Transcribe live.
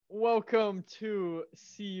Welcome to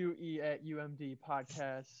CUE at UMD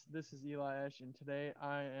podcast. This is Eli Ash, and today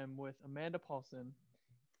I am with Amanda Paulson,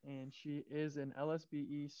 and she is an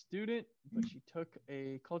LSBE student, but she took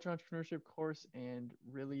a culture entrepreneurship course and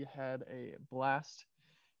really had a blast.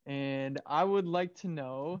 And I would like to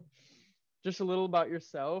know just a little about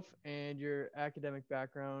yourself and your academic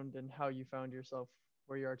background and how you found yourself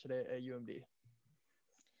where you are today at UMD.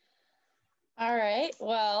 All right.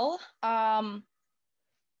 Well,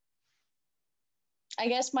 I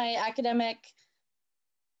guess my academic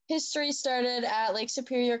history started at Lake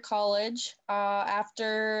Superior College.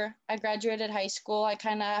 After I graduated high school, I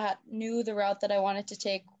kind of knew the route that I wanted to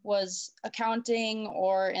take was accounting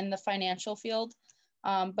or in the financial field.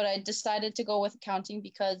 But I decided to go with accounting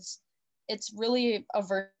because it's really a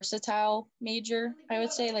versatile major, I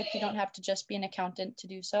would say. Like, you don't have to just be an accountant to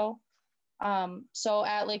do so. So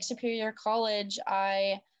at Lake Superior College,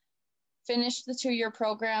 I finished the 2-year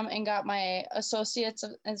program and got my associates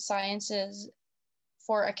in sciences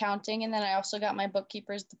for accounting. And then I also got my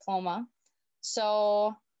bookkeeper's diploma.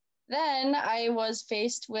 So then I was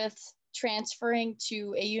faced with transferring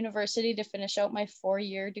to a university to finish out my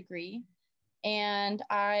 4-year degree. And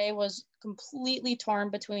I was completely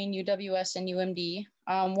torn between UWS and UMD.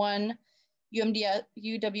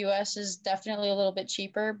 UWS is definitely a little bit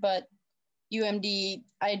cheaper, but UMD,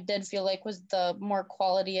 I did feel like was the more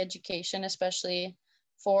quality education, especially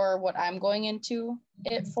for what I'm going into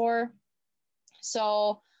it for.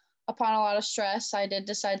 So upon a lot of stress, I did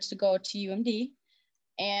decide to go to UMD.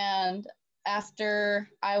 And after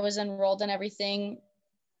I was enrolled and everything,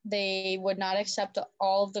 they would not accept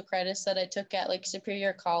all of the credits that I took at Lake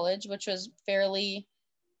Superior College, which was fairly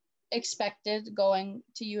expected going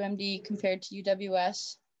to UMD compared to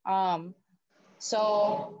UWS.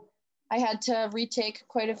 So I had to retake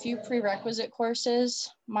quite a few prerequisite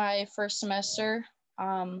courses my first semester.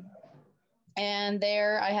 And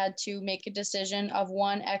there I had to make a decision of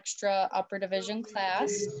one extra upper division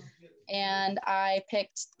class. And I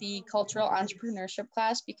picked the cultural entrepreneurship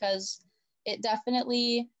class because it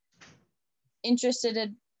definitely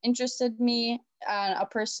interested me on a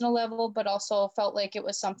personal level, but also felt like it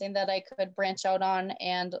was something that I could branch out on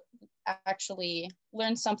and actually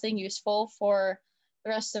learn something useful for the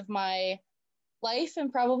rest of my life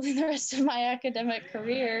and probably the rest of my academic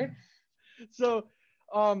career. So,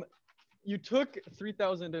 you took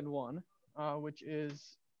 3001, which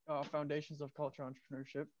is Foundations of Culture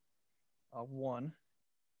Entrepreneurship 1.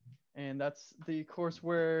 And that's the course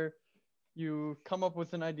where you come up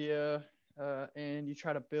with an idea and you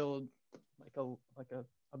try to build like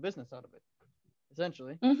a business out of it,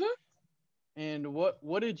 essentially. Mm-hmm. And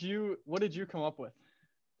what did you come up with?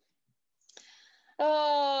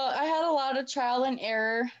 I had a lot of trial and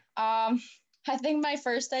error. I think my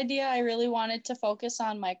first idea, I really wanted to focus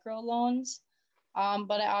on microloans,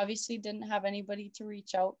 but I obviously didn't have anybody to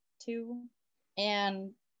reach out to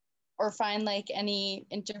and or find like any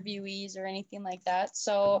interviewees or anything like that.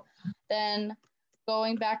 So then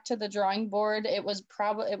going back to the drawing board, it was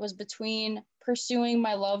between pursuing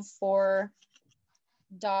my love for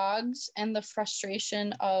dogs and the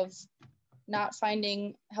frustration of not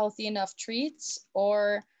finding healthy enough treats,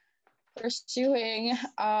 or pursuing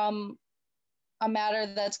a matter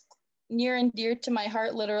that's near and dear to my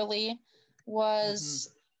heart, literally, was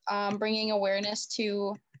bringing awareness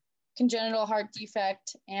to congenital heart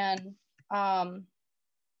defect and kind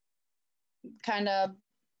of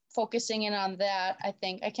focusing in on that. I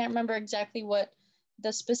think I can't remember exactly what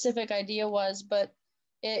the specific idea was, but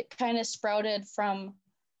it kind of sprouted from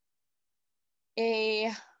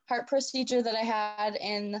a heart procedure that I had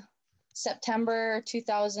in September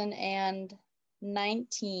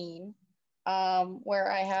 2019,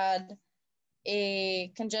 where I had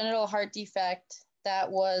a congenital heart defect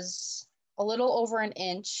that was a little over an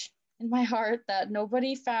inch in my heart that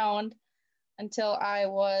nobody found until I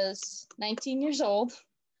was 19 years old.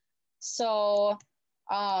 So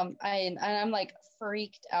I'm like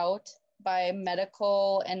freaked out by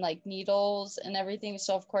medical and like needles and everything.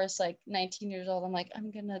 So of course, like 19 years old, I'm like,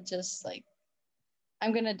 I'm gonna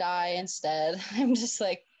die instead. I'm just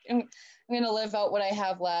like, I'm gonna live out what I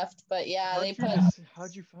have left. But yeah,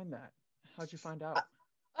 How'd you find that? How'd you find out?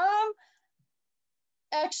 um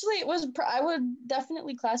actually it was I would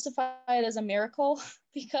definitely classify it as a miracle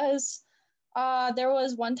because there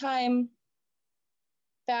was one time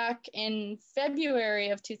back in February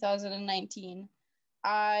of 2019,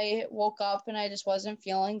 I woke up and I just wasn't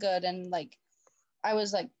feeling good, and like I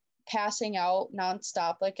was like passing out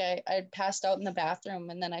nonstop. Like I passed out in the bathroom,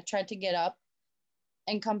 and then I tried to get up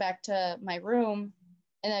and come back to my room,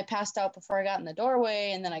 and I passed out before I got in the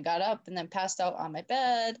doorway, and then I got up and then passed out on my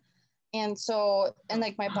bed. And so, and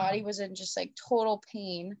like my body was in just like total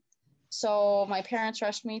pain. So my parents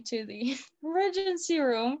rushed me to the emergency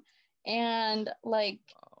room, and like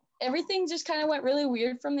everything just kind of went really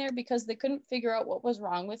weird from there because they couldn't figure out what was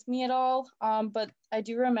wrong with me at all. But I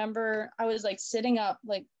do remember I was like sitting up,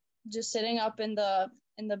 like just sitting up in the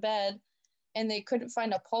bed, and they couldn't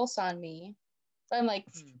find a pulse on me. But I'm like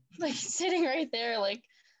like sitting right there, like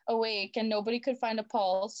awake, and nobody could find a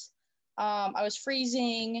pulse. I was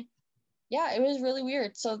freezing. Yeah, it was really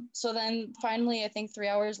weird. So then finally, I think 3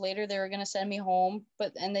 hours later, they were gonna send me home,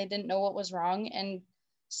 and they didn't know what was wrong. And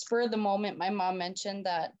spur of the moment, my mom mentioned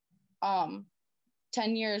that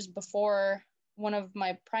 10 years before, one of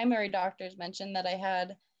my primary doctors mentioned that I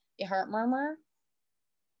had a heart murmur.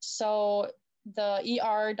 So the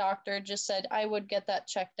ER doctor just said I would get that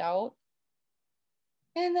checked out.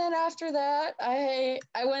 And then after that, I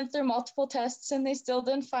went through multiple tests and they still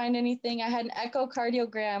didn't find anything. I had an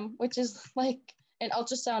echocardiogram, which is like an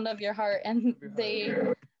ultrasound of your heart, and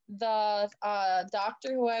the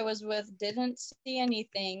doctor who I was with didn't see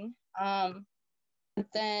anything. But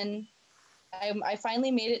then I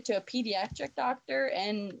finally made it to a pediatric doctor,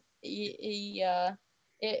 and it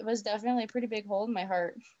was definitely a pretty big hole in my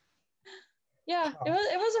heart. Yeah, it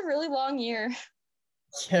was a really long year.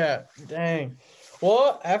 Yeah, dang.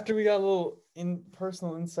 Well, after we got a little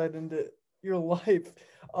personal insight into your life,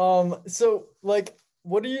 so like,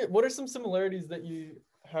 what are some similarities that you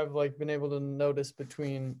have like been able to notice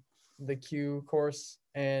between the Q course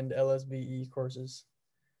and LSBE courses?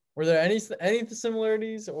 Were there any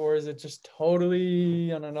similarities, or is it just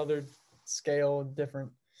totally on another scale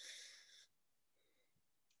different?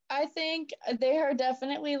 I think they are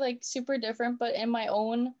definitely like super different, but in my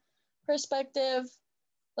own perspective,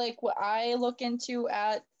 like what I look into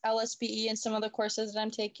at LSBE and some of the courses that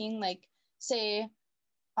I'm taking, like say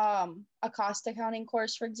a cost accounting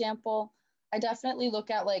course, for example, I definitely look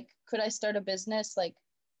at like, could I start a business? Like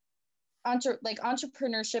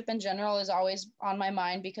entrepreneurship in general is always on my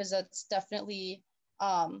mind because that's definitely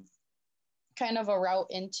kind of a route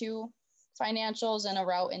into financials and a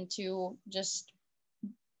route into just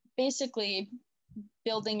basically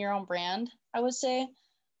building your own brand, I would say.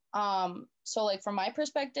 So like from my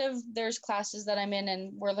perspective, there's classes that I'm in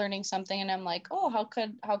and we're learning something and I'm like, oh, how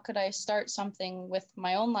could I start something with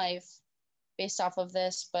my own life based off of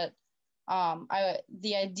this? But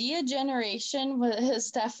the idea generation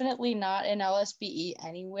was definitely not in LSBE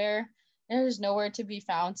anywhere. There's nowhere to be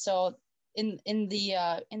found. So in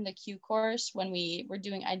the Q course, when we were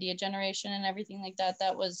doing idea generation and everything like that,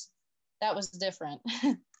 that was different.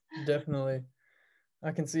 Definitely.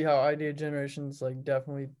 I can see how idea generation's like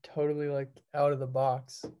definitely totally like out of the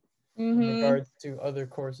box in regards to other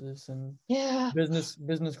courses and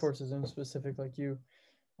business courses in specific like you.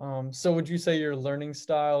 So would you say your learning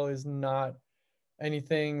style is not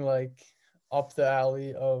anything like up the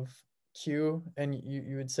alley of Q, and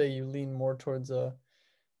you would say you lean more towards a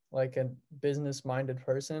business minded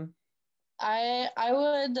person? I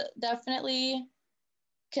would definitely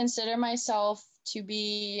consider myself to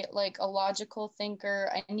be like a logical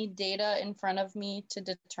thinker. I need data in front of me to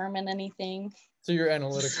determine anything. So you're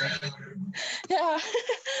analytical. Yeah.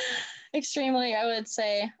 Extremely, I would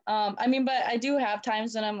say. I mean, but I do have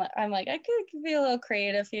times when I'm like I could be a little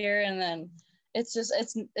creative here, and then it's just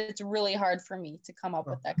it's really hard for me to come up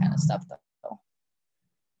with that kind of stuff though.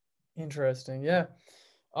 Interesting. Yeah.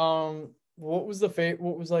 What was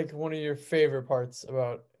what was like one of your favorite parts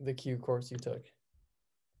about the Q course you took?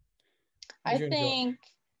 I think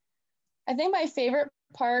my favorite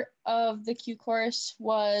part of the Q course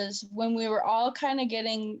was when we were all kind of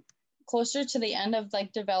getting closer to the end of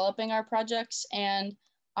like developing our projects, and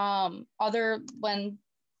when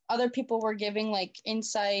other people were giving like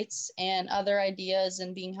insights and other ideas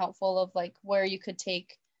and being helpful of like where you could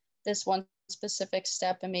take this one specific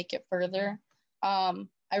step and make it further.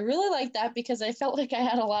 I really liked that because I felt like I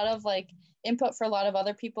had a lot of like input for a lot of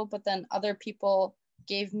other people, but then other people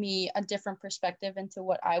gave me a different perspective into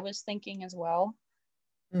what I was thinking as well.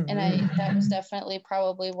 And that was definitely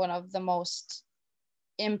probably one of the most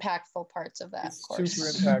impactful parts of that course.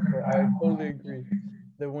 Super impactful. I totally agree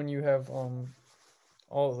that when you have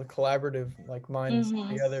all the collaborative like minds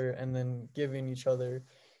together and then giving each other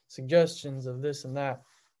suggestions of this and that,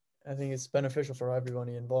 I think it's beneficial for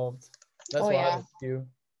everybody involved. That's why I like you.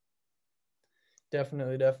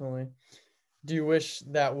 Definitely. Do you wish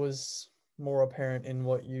that was more apparent in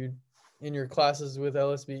in your classes with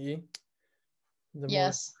LSBE?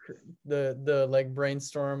 Yes. The like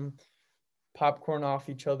brainstorm, popcorn off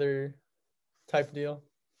each other type deal?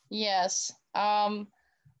 Yes.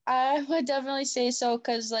 I would definitely say so,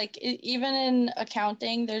 because like even in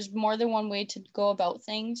accounting, there's more than one way to go about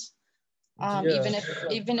things. Even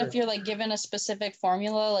if you're like given a specific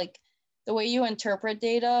formula, like the way you interpret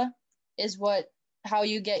data is how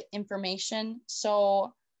you get information.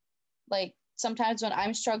 So like sometimes when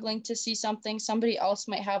I'm struggling to see something, somebody else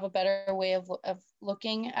might have a better way of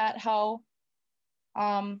looking at how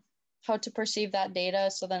to perceive that data.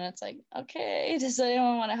 So then it's like, okay, does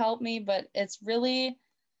anyone want to help me? But it's really,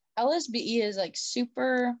 LSBE is like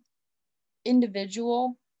super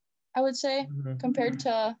individual, I would say, compared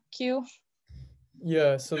to Q.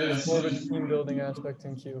 Yeah, so there's more of a team building aspect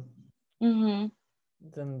in Q than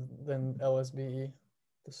LSBE,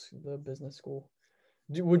 the business school.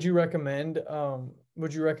 Would you recommend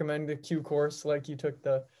the Q course like you took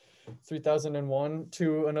the 3001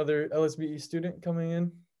 to another LSBE student coming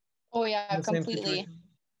in? Oh yeah, completely.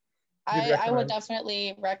 I would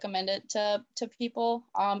definitely recommend it to people,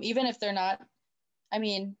 even if they're not, I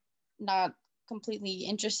mean, not completely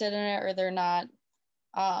interested in it, or they're not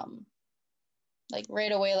like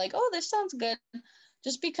right away like, oh, this sounds good,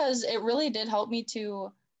 just because it really did help me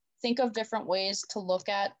to think of different ways to look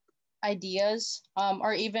at ideas,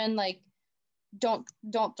 or even like don't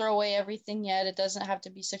throw away everything yet. It doesn't have to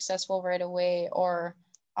be successful right away, or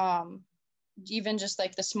even just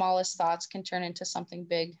like the smallest thoughts can turn into something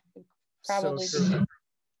big. Probably be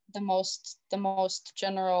the most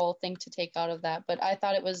general thing to take out of that. But I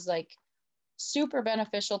thought it was like super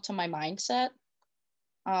beneficial to my mindset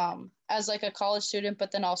as like a college student,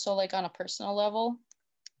 but then also like on a personal level.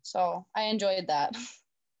 So I enjoyed that.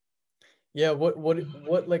 Yeah,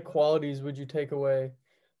 what like qualities would you take away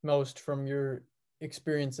most from your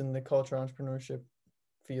experience in the cultural entrepreneurship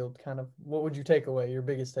field? Kind of what would you take away, your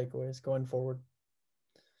biggest takeaways going forward?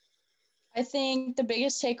 I think the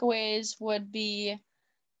biggest takeaways would be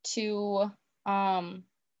to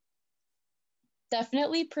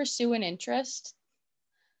definitely pursue an interest,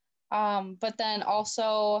 but then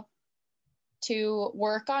also to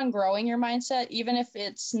work on growing your mindset, even if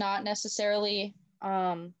it's not necessarily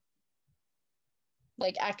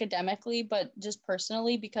like academically, but just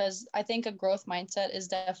personally, because I think a growth mindset is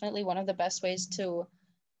definitely one of the best ways to,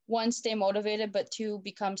 one, stay motivated, but two,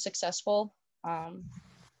 become successful.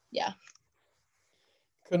 Yeah.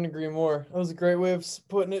 Couldn't agree more. That was a great way of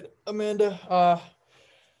putting it, Amanda.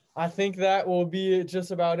 I think that will be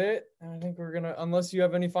just about it. I think we're gonna, unless you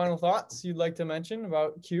have any final thoughts you'd like to mention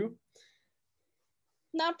about Q.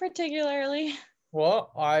 Not particularly.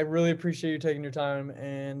 Well, I really appreciate you taking your time,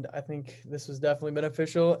 and I think this was definitely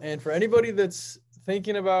beneficial. And for anybody that's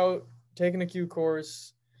thinking about taking a Q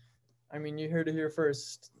course, I mean, you heard it here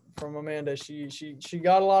first from Amanda. She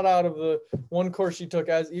got a lot out of the one course she took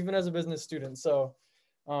even as a business student. So,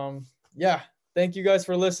 yeah, thank you guys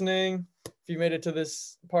for listening. If you made it to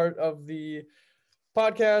this part of the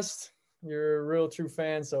podcast, you're a real true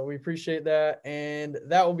fan. So we appreciate that. And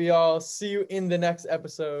that will be all. See you in the next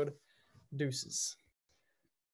episode. Deuces.